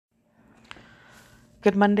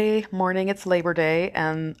Good Monday morning. It's Labor Day,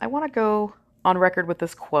 and I want to go on record with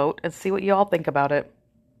this quote and see what you all think about it.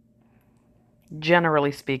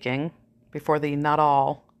 Generally speaking, before the not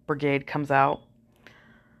all brigade comes out,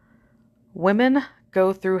 women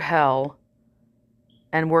go through hell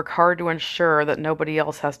and work hard to ensure that nobody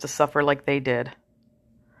else has to suffer like they did.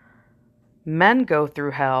 Men go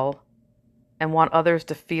through hell and want others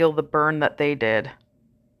to feel the burn that they did.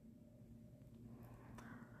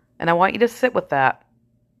 And I want you to sit with that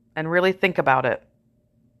and really think about it.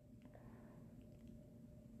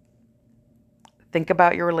 Think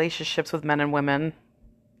about your relationships with men and women.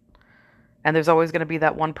 And there's always going to be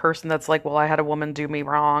that one person that's like, well, I had a woman do me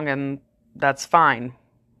wrong, and that's fine.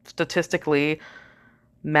 Statistically,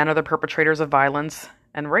 men are the perpetrators of violence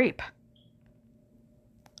and rape.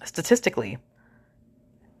 Statistically.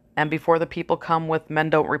 And before the people come with men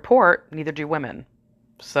don't report, neither do women.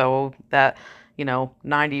 So that,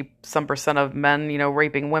 90 some percent of men,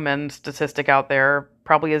 raping women statistic out there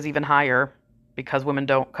probably is even higher because women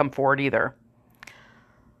don't come forward either.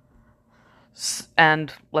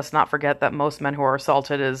 And let's not forget that most men who are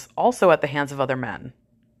assaulted is also at the hands of other men.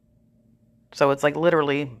 So it's like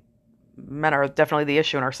literally men are definitely the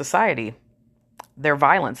issue in our society. Their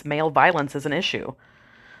violence, male violence, is an issue.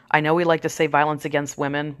 I know we like to say violence against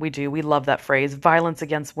women. We do. We love that phrase. Violence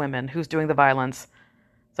against women. Who's doing the violence?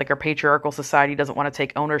 It's like our patriarchal society doesn't want to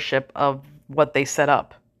take ownership of what they set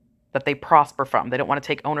up, that they prosper from. They don't want to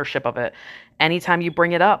take ownership of it. Anytime you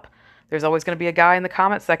bring it up, there's always going to be a guy in the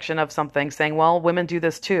comment section of something saying, well, women do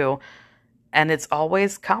this too. And it's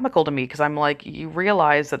always comical to me because I'm like, you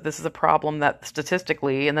realize that this is a problem that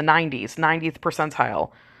statistically in the 90th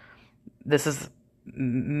percentile, this is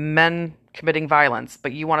men committing violence,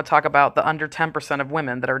 but you want to talk about the under 10% of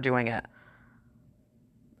women that are doing it.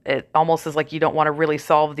 It almost is like you don't want to really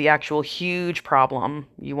solve the actual huge problem.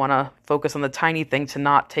 You want to focus on the tiny thing to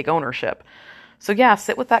not take ownership. So yeah,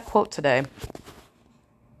 sit with that quote today.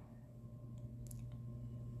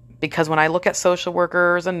 Because when I look at social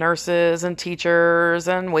workers and nurses and teachers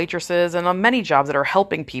and waitresses and many jobs that are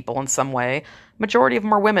helping people in some way, majority of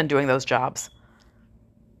them are women doing those jobs.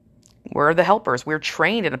 We're the helpers. We're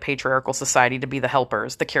trained in a patriarchal society to be the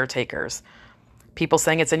helpers, the caretakers. People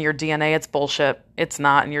saying it's in your DNA, it's bullshit. It's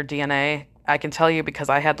not in your DNA. I can tell you because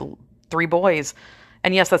I had 3 boys.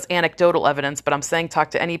 And yes, that's anecdotal evidence, but I'm saying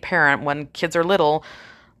talk to any parent. When kids are little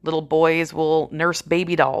boys will nurse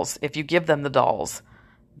baby dolls if you give them the dolls.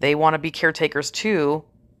 They want to be caretakers too,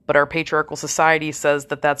 but our patriarchal society says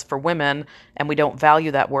that that's for women, and we don't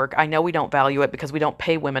value that work. I know we don't value it because we don't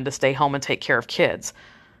pay women to stay home and take care of kids.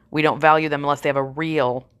 We don't value them unless they have a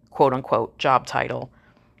real, quote-unquote, job title.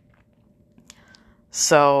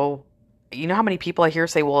 So, you know how many people I hear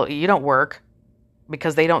say, well, you don't work,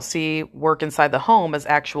 because they don't see work inside the home as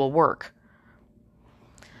actual work.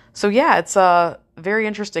 So yeah, it's very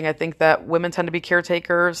interesting. I think that women tend to be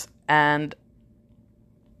caretakers, and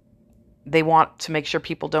they want to make sure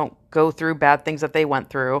people don't go through bad things that they went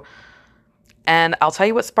through. And I'll tell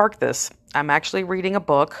you what sparked this. I'm actually reading a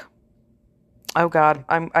book. Oh God,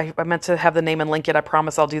 I meant to have the name and link it. I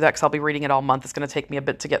promise I'll do that because I'll be reading it all month. It's going to take me a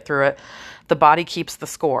bit to get through it. The Body Keeps the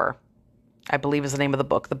Score, I believe is the name of the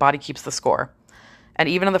book. The Body Keeps the Score. And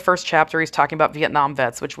even in the first chapter, he's talking about Vietnam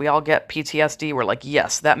vets, which we all get PTSD. We're like,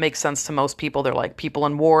 yes, that makes sense to most people. They're like people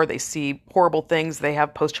in war. They see horrible things. They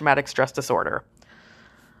have post-traumatic stress disorder.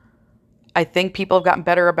 I think people have gotten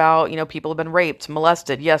better about, people have been raped,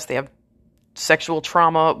 molested. Yes, they have sexual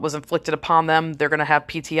trauma was inflicted upon them. They're going to have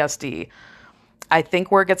PTSD. I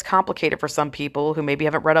think where it gets complicated for some people who maybe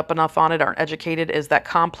haven't read up enough on it, aren't educated, is that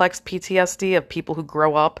complex PTSD of people who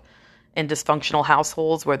grow up in dysfunctional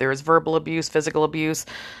households where there is verbal abuse, physical abuse,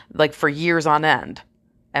 like for years on end,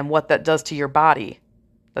 and what that does to your body.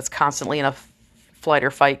 That's constantly in a flight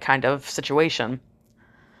or fight kind of situation.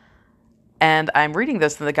 And I'm reading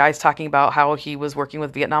this, and the guy's talking about how he was working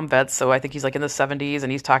with Vietnam vets, so I think he's like in the 70s,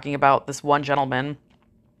 and he's talking about this one gentleman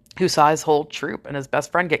who saw his whole troop and his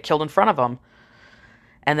best friend get killed in front of him.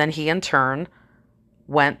 And then he, in turn,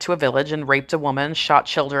 went to a village and raped a woman, shot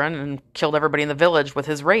children, and killed everybody in the village with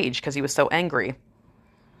his rage because he was so angry.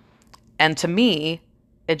 And to me,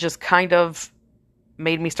 it just kind of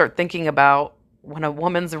made me start thinking about when a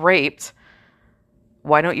woman's raped,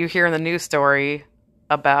 why don't you hear in the news story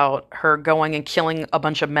about her going and killing a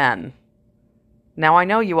bunch of men? Now, I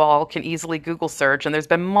know you all can easily Google search, and there's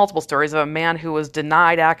been multiple stories of a man who was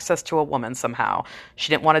denied access to a woman somehow. She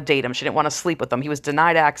didn't want to date him. She didn't want to sleep with him. He was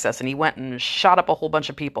denied access, and he went and shot up a whole bunch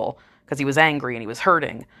of people because he was angry and he was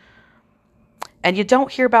hurting. And you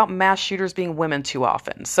don't hear about mass shooters being women too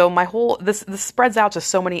often. So this spreads out to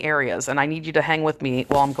so many areas, and I need you to hang with me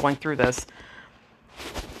while I'm going through this.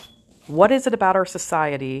 What is it about our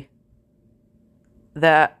society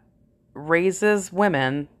that raises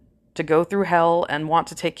women to go through hell and want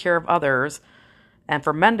to take care of others, and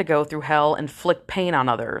for men to go through hell and inflict pain on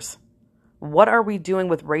others? What are we doing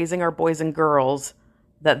with raising our boys and girls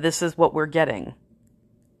that this is what we're getting?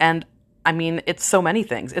 And I mean, it's so many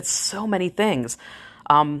things. It's so many things.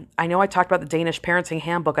 I know I talked about the Danish parenting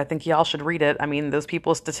handbook. I think y'all should read it. I mean, those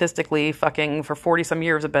people statistically fucking for 40 some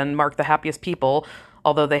years have been marked the happiest people,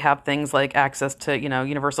 although they have things like access to,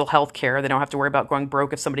 universal health care. They don't have to worry about going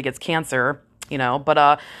broke if somebody gets cancer,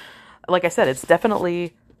 But like I said, it's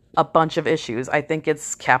definitely a bunch of issues. I think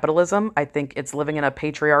it's capitalism. I think it's living in a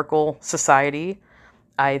patriarchal society.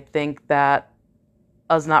 I think that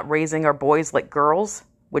us not raising our boys like girls,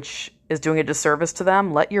 which is doing a disservice to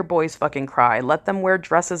them. Let your boys fucking cry. Let them wear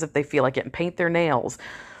dresses if they feel like it and paint their nails.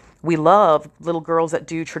 We love little girls that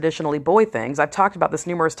do traditionally boy things. I've talked about this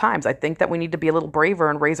numerous times. I think that we need to be a little braver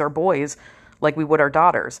and raise our boys like we would our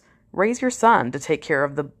daughters. Raise your son to take care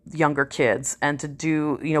of the younger kids and to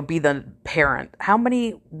do, be the parent. How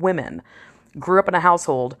many women grew up in a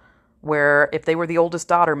household where if they were the oldest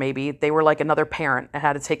daughter, maybe they were like another parent and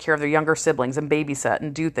had to take care of their younger siblings and babysit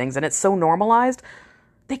and do things. And it's so normalized.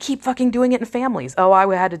 They keep fucking doing it in families. Oh,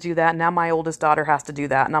 I had to do that. Now my oldest daughter has to do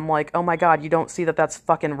that. And I'm like, oh my God, you don't see that that's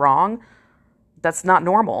fucking wrong? That's not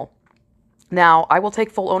normal. Now, I will take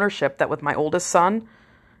full ownership that with my oldest son,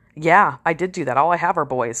 yeah, I did do that. All I have are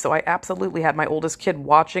boys. So I absolutely had my oldest kid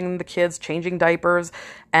watching the kids, changing diapers.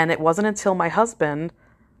 And it wasn't until my husband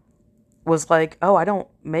was like, oh, I don't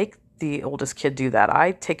make the oldest kid do that.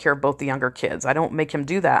 I take care of both the younger kids. I don't make him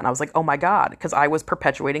do that. And I was like, oh my God, because I was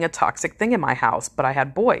perpetuating a toxic thing in my house, but I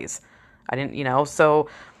had boys. I didn't, so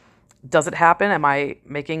does it happen? Am I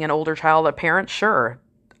making an older child a parent? Sure.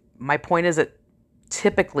 My point is it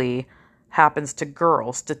typically happens to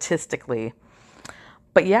girls statistically.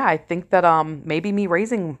 But yeah, I think that maybe me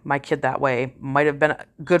raising my kid that way might have been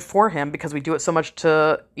good for him because we do it so much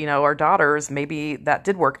to, our daughters. Maybe that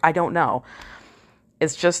did work. I don't know.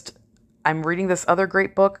 It's just, I'm reading this other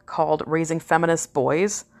great book called Raising Feminist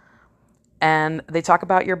Boys, and they talk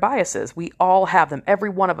about your biases. We all have them. Every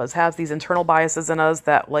one of us has these internal biases in us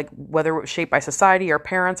that, like, whether it was shaped by society, our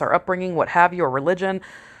parents, our upbringing, what have you, or religion,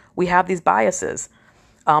 we have these biases.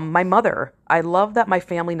 My mother, I love that my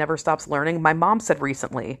family never stops learning. My mom said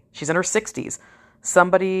recently, she's in her 60s,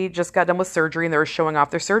 somebody just got done with surgery and they were showing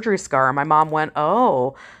off their surgery scar. And my mom went,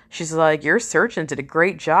 oh, she's like, your surgeon did a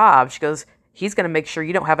great job. She goes, he's going to make sure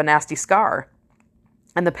you don't have a nasty scar.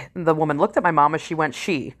 And the woman looked at my mom as she went,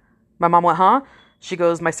 she. My mom went, huh? She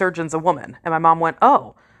goes, my surgeon's a woman. And my mom went,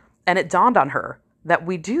 oh. And it dawned on her that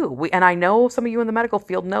we do. And I know some of you in the medical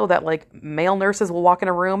field know that, like, male nurses will walk in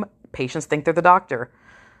a room, patients think they're the doctor.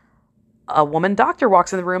 A woman doctor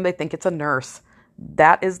walks in the room, they think it's a nurse.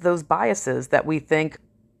 That is those biases that we think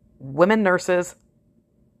women nurses,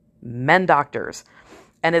 men doctors.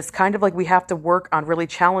 And it's kind of like we have to work on really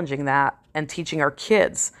challenging that and teaching our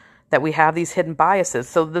kids that we have these hidden biases.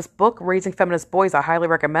 So this book, Raising Feminist Boys, I highly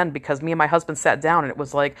recommend because me and my husband sat down and it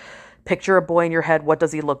was like, picture a boy in your head. What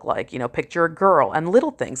does he look like? Picture a girl and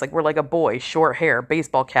little things like we're like a boy, short hair,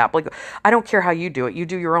 baseball cap. Like, I don't care how you do it. You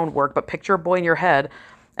do your own work, but picture a boy in your head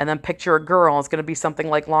and then picture a girl. It's going to be something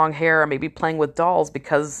like long hair and maybe playing with dolls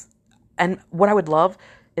and what I would love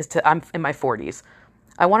is I'm in my 40s.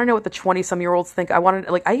 I want to know what the 20-some-year-olds think.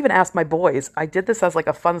 I even asked my boys. I did this as like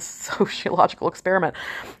a fun sociological experiment.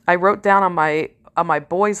 I wrote down on my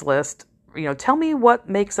boys list, tell me what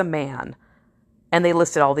makes a man. And they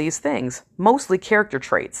listed all these things, mostly character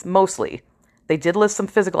traits, mostly. They did list some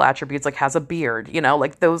physical attributes like has a beard,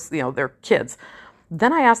 like those, they're kids.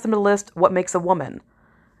 Then I asked them to list what makes a woman.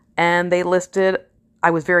 And they listed,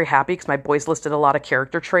 I was very happy because my boys listed a lot of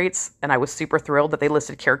character traits and I was super thrilled that they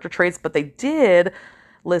listed character traits, but they did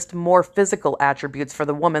list more physical attributes for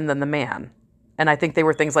the woman than the man. And I think they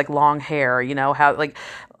were things like long hair,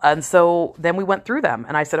 and so then we went through them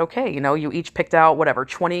and I said, okay, you each picked out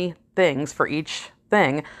 20 things for each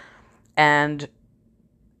thing. And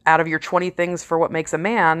out of your 20 things for what makes a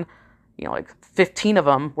man, 15 of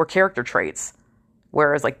them were character traits,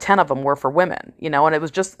 whereas 10 of them were for women, and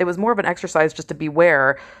it was more of an exercise just to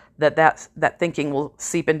beware that thinking will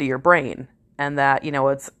seep into your brain and that,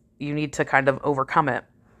 you need to kind of overcome it.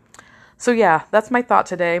 So yeah, that's my thought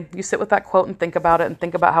today. You sit with that quote and think about it and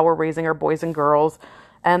think about how we're raising our boys and girls.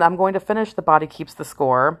 And I'm going to finish The Body Keeps the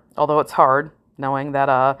Score, although it's hard knowing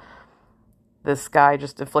that this guy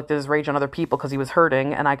just inflicted his rage on other people because he was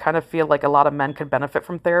hurting. And I kind of feel like a lot of men could benefit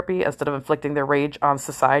from therapy instead of inflicting their rage on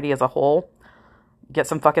society as a whole. Get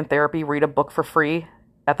some fucking therapy, read a book for free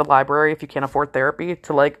at the library if you can't afford therapy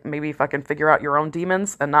to like maybe fucking figure out your own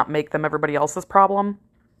demons and not make them everybody else's problem.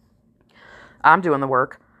 I'm doing the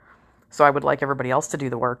work, so I would like everybody else to do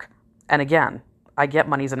the work. And again, I get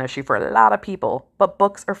money's an issue for a lot of people, but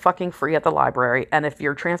books are fucking free at the library. And if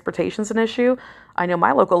your transportation's an issue, I know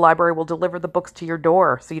my local library will deliver the books to your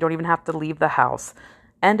door, so you don't even have to leave the house.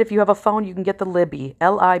 And if you have a phone, you can get the Libby,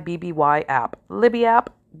 Libby app. Libby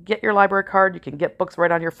app, get your library card, you can get books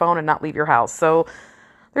right on your phone and not leave your house. So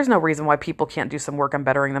there's no reason why people can't do some work on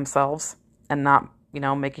bettering themselves and not,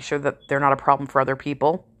 making sure that they're not a problem for other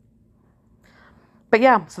people. But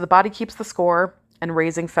yeah, so The Body Keeps the Score and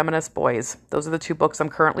Raising Feminist Boys. Those are the 2 books I'm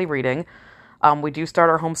currently reading. We do start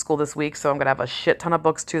our homeschool this week, so I'm going to have a shit ton of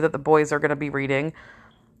books, too, that the boys are going to be reading.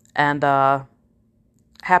 And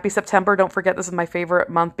happy September. Don't forget, this is my favorite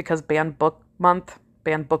month because Banned Book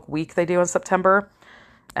Week they do in September.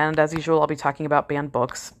 And as usual, I'll be talking about banned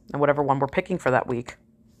books and whatever one we're picking for that week.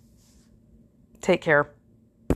 Take care.